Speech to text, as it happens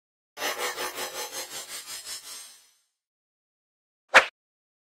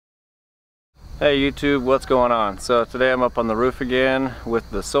Hey YouTube, what's going on? So today I'm up on the roof again with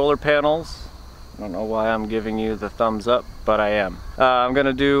the solar panels. I don't know why I'm giving you the thumbs up, but I am. I'm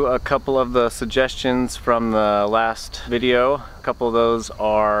gonna do a couple of the suggestions from the last video. A couple of those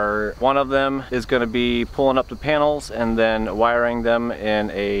are, one of them is gonna be pulling up the panels and then wiring them in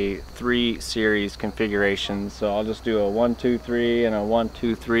a 3 series configuration. So I'll just do a 1, 2, 3 and a 1,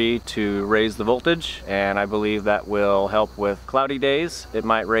 2, 3 to raise the voltage, and I believe that will help with cloudy days. It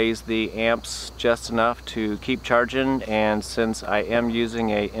might raise the amps just enough to keep charging, and since I am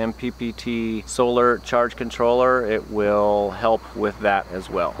using a MPPT solar charge controller, it will help with that as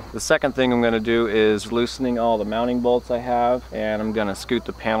well. The second thing I'm going to do is loosening all the mounting bolts I have, and I'm going to scoot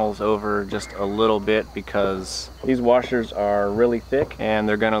the panels over just a little bit because these washers are really thick and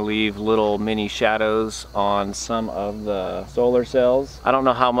they're going to leave little mini shadows on some of the solar cells. I don't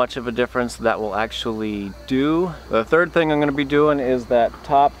know how much of a difference that will actually do. The third thing I'm going to be doing is that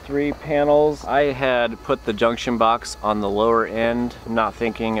top 3 panels. I had put the junction box on the lower end, not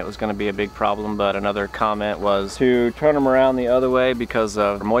thinking it was going to be a big problem, but another comment was to turn them around the other way because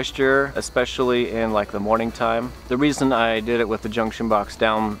of moisture, especially in like the morning time. The reason I did it with the junction box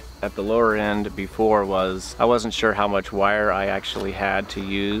down at the lower end before was I wasn't sure how much wire I actually had to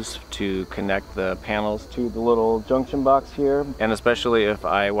use to connect the panels to the little junction box here, and especially if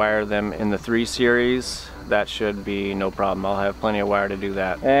I wire them in the 3 series, that should be no problem. I'll have plenty of wire to do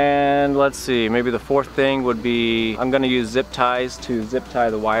that. And let's see, maybe the fourth thing would be I'm going to use zip ties to zip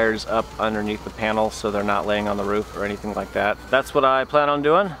tie the wires up underneath the panel so they're not laying on the roof or anything like that. That's what I plan on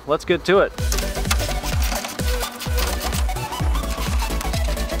doing. Let's get to it.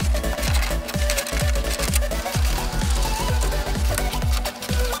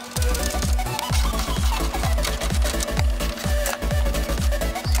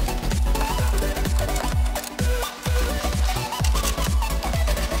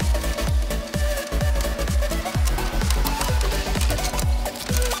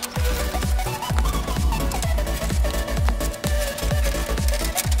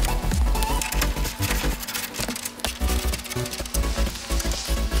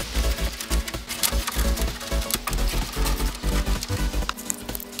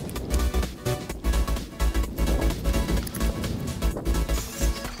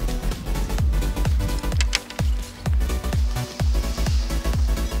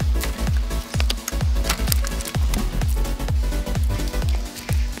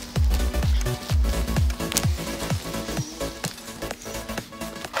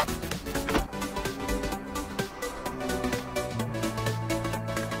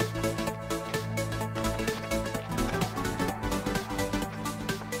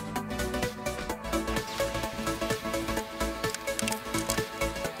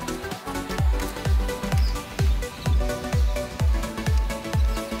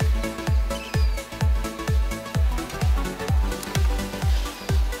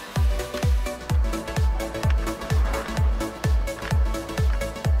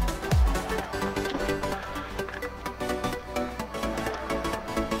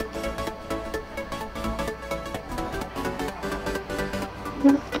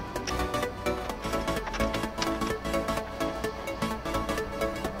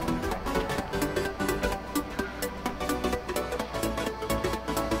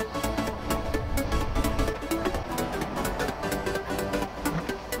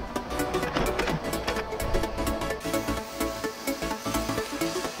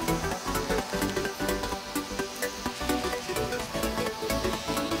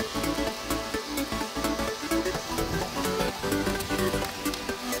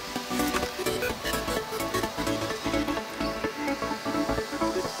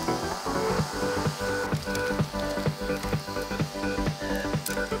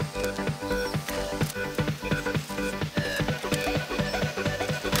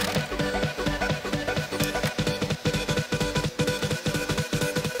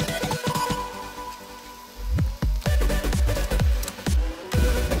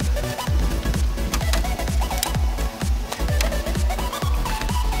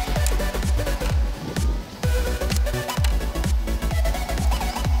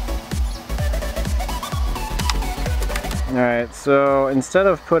 Alright, so instead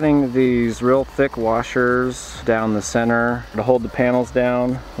of putting these real thick washers down the center to hold the panels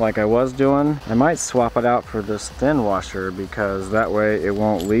down like I was doing, I might swap it out for this thin washer because that way it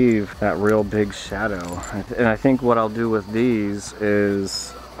won't leave that real big shadow. And I think what I'll do with these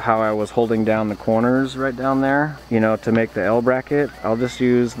is how I was holding down the corners right down there, you know, to make the L bracket. I'll just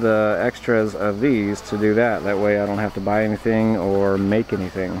use the extras of these to do that. That way I don't have to buy anything or make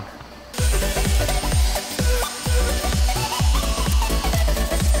anything.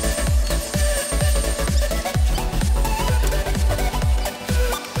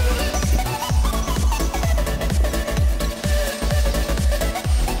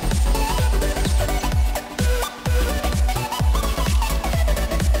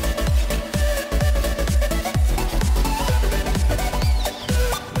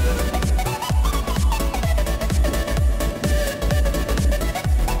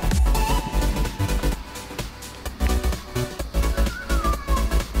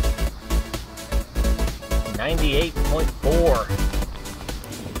 98.4.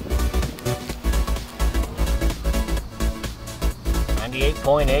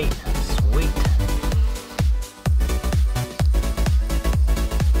 98.8. Sweet.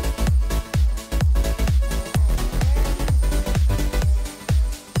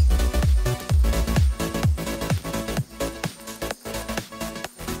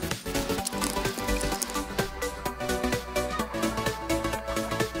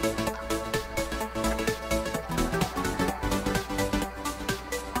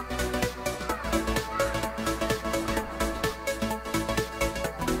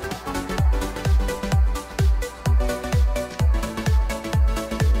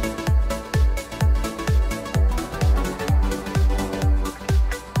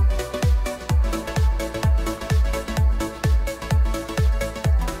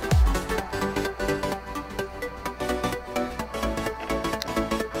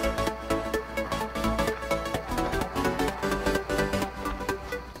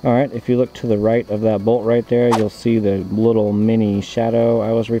 Alright, if you look to the right of that bolt right there, you'll see the little mini shadow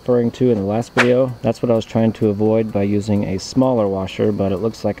I was referring to in the last video. That's what I was trying to avoid by using a smaller washer, but it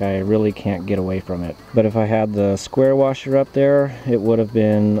looks like I really can't get away from it. But if I had the square washer up there, it would have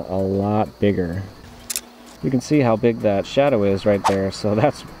been a lot bigger. You can see how big that shadow is right there, so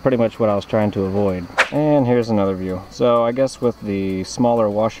that's pretty much what I was trying to avoid. And here's another view. So I guess with the smaller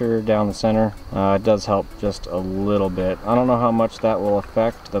washer down the center, it does help just a little bit. I don't know how much that will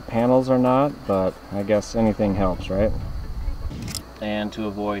affect the panels or not, but I guess anything helps, right? And to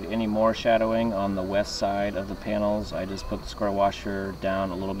avoid any more shadowing on the west side of the panels, I just put the square washer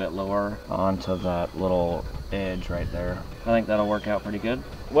down a little bit lower onto that little edge right there. I think that'll work out pretty good.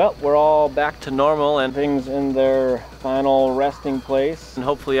 Well, we're all back to normal and things in their final resting place. And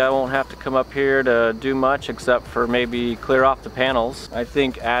hopefully I won't have to come up here to do much except for maybe clear off the panels. I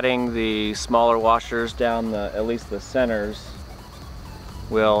think adding the smaller washers down at least the centers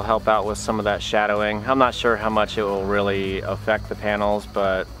will help out with some of that shadowing. I'm not sure how much it will really affect the panels,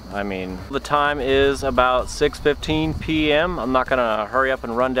 but I mean, the time is about 6:15 p.m. I'm not gonna hurry up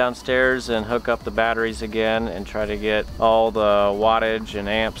and run downstairs and hook up the batteries again and try to get all the wattage and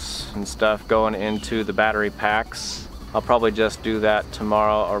amps and stuff going into the battery packs. I'll probably just do that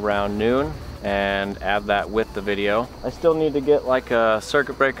tomorrow around noon and add that with the video. I still need to get like a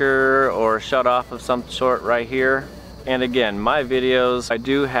circuit breaker or shut off of some sort right here. And again, my videos, I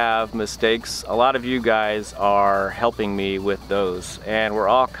do have mistakes. A lot of you guys are helping me with those, and we're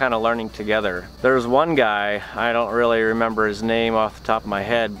all kind of learning together. There's one guy, I don't really remember his name off the top of my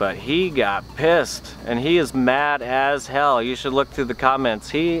head, but he got pissed, and he is mad as hell. You should look through the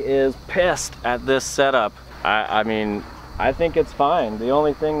comments. He is pissed at this setup. I mean, I think it's fine. The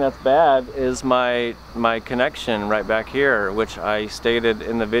only thing that's bad is my connection right back here, which I stated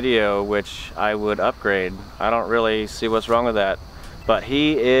in the video, which I would upgrade. I don't really see what's wrong with that. But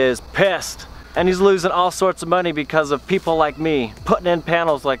he is pissed. And he's losing all sorts of money because of people like me putting in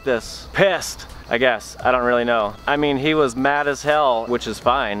panels like this. Pissed, I guess. I don't really know. I mean, he was mad as hell, which is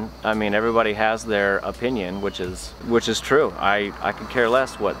fine. I mean, everybody has their opinion, which is true. I could care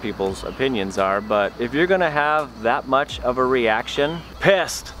less what people's opinions are, but if you're gonna have that much of a reaction,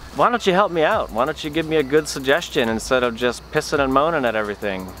 pissed, why don't you help me out? Why don't you give me a good suggestion instead of just pissing and moaning at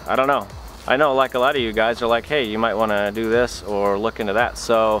everything? I don't know. I know like a lot of you guys are like, hey, you might wanna do this or look into that.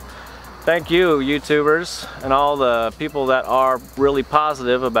 So thank you, YouTubers, and all the people that are really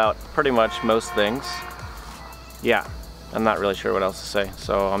positive about pretty much most things. Yeah, I'm not really sure what else to say,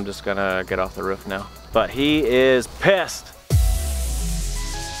 so I'm just gonna get off the roof now. But he is pissed.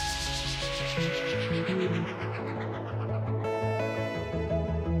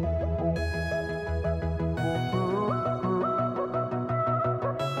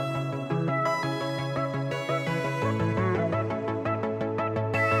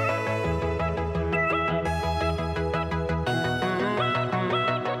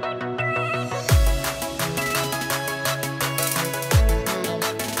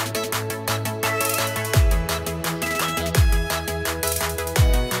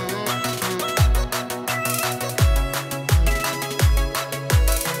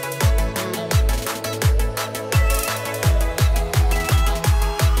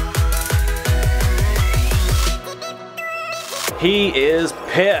 He is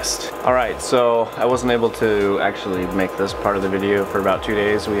pissed. All right, so I wasn't able to actually make this part of the video for about 2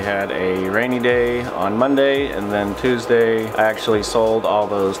 days. We had a rainy day on Monday, and then Tuesday I actually sold all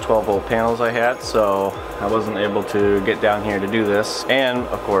those 12-volt panels I had, so I wasn't able to get down here to do this. And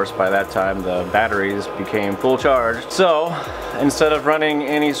of course, by that time the batteries became full charge. So instead of running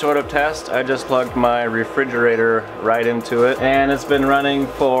any sort of test, I just plugged my refrigerator right into it, and it's been running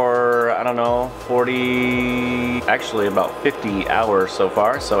for, I don't know, 40, actually about 50 hours so far.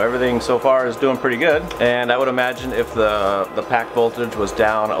 So everything so far is doing pretty good. And I would imagine if the pack voltage was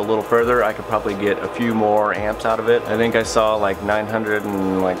down a little further, I could probably get a few more amps out of it. I think I saw like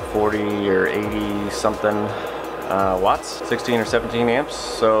 940 or 80 something watts, 16 or 17 amps.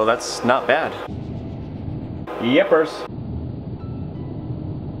 So that's not bad. Yippers.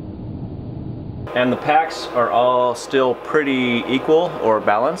 And the packs are all still pretty equal or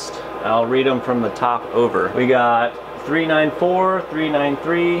balanced. I'll read them from the top over. We got 394,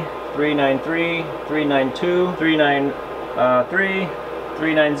 393, 393, 392, 393,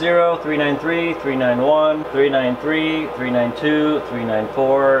 390, 393, 391, 393, 392,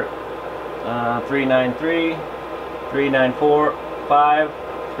 394, 393, 394, 5,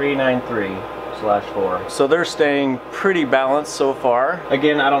 393. /4. So they're staying pretty balanced so far.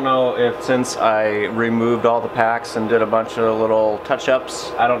 Again, I don't know if, since I removed all the packs and did a bunch of little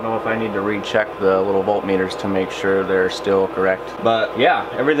touch-ups, I don't know if I need to recheck the little voltmeters to make sure they're still correct. But yeah,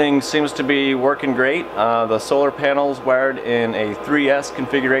 everything seems to be working great. The solar panels wired in a 3S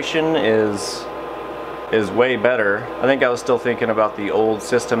configuration is way better. I think I was still thinking about the old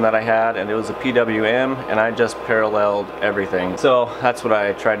system that I had, and it was a PWM, and I just paralleled everything. So that's what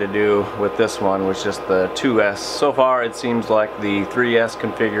I tried to do with this one, was just the 2S. So far it seems like the 3S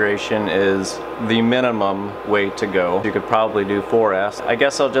configuration is the minimum way to go. You could probably do 4S. I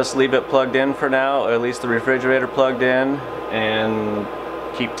guess I'll just leave it plugged in for now, or at least the refrigerator plugged in, and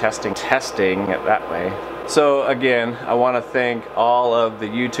keep testing it that way. So again, I want to thank all of the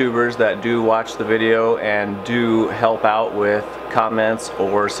YouTubers that do watch the video and do help out with comments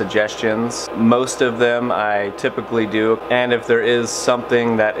or suggestions. Most of them I typically do, and if there is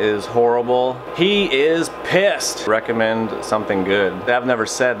something that is horrible, he is pissed. Recommend something good. I've never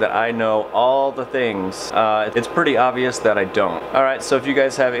said that I know all the things. It's pretty obvious that I don't. Alright, so if you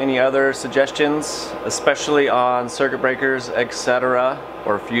guys have any other suggestions, especially on circuit breakers, etc.,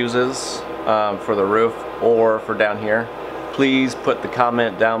 or fuses for the roof or for down here, please put the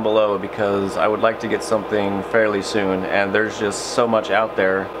comment down below, because I would like to get something fairly soon, and there's just so much out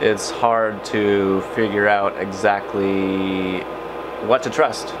there. It's hard to figure out exactly what to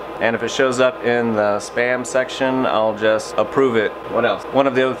trust. And if it shows up in the spam section, I'll just approve it. What else? One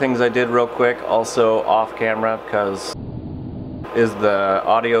of the other things I did real quick, also off camera, because is the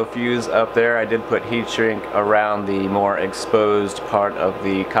audio fuse up there. I did put heat shrink around the more exposed part of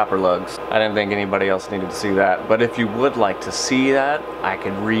the copper lugs. I didn't think anybody else needed to see that, but if you would like to see that, I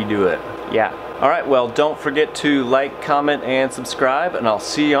could redo it. Yeah. Alright, well, don't forget to like, comment, and subscribe, and I'll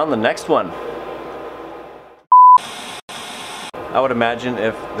see you on the next one. I would imagine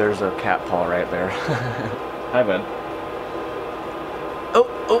if there's a cat paw right there. Hi, Ben. Oh,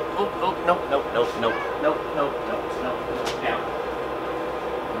 no, down.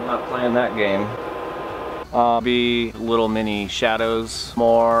 I'm not playing that game. Be little mini shadows,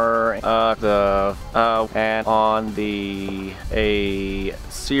 more and on a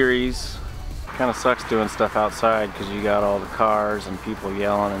series. Kind of sucks doing stuff outside because you got all the cars and people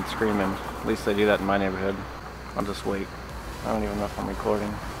yelling and screaming. At least they do that in my neighborhood. I'll just wait. I don't even know if I'm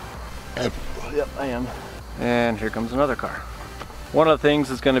recording. Yep, I am. And here comes another car. One of the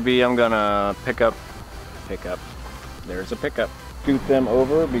things is going to be, I'm going to pick up. There's a pickup. Scoot them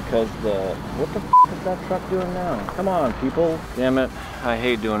over because what the f is that truck doing now? Come on, people. Damn it, I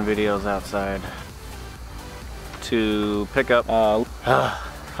hate doing videos outside. To pick up,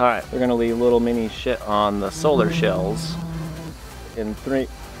 alright, we're gonna leave little mini shit on the solar shells. In 3,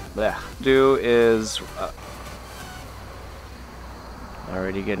 do is,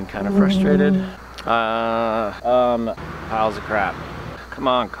 already getting kind of frustrated. Piles of crap. Come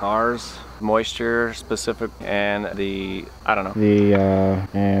on, cars. Moisture specific, and I don't know.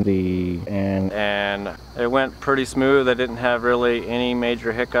 And it went pretty smooth. I didn't have really any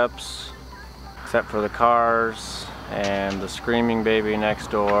major hiccups, except for the cars and the screaming baby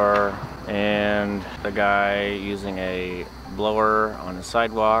next door, and the guy using a blower on the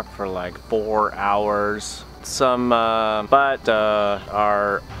sidewalk for like 4 hours. That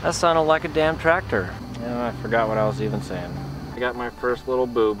sounded like a damn tractor. I forgot what I was even saying. I got my first little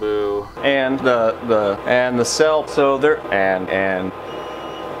boo-boo. And the cell, so there, and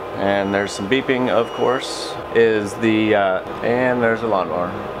and there's some beeping, of course, is the, and there's a lawnmower.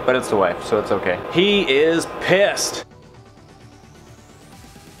 But it's the wife, so it's okay. He is pissed.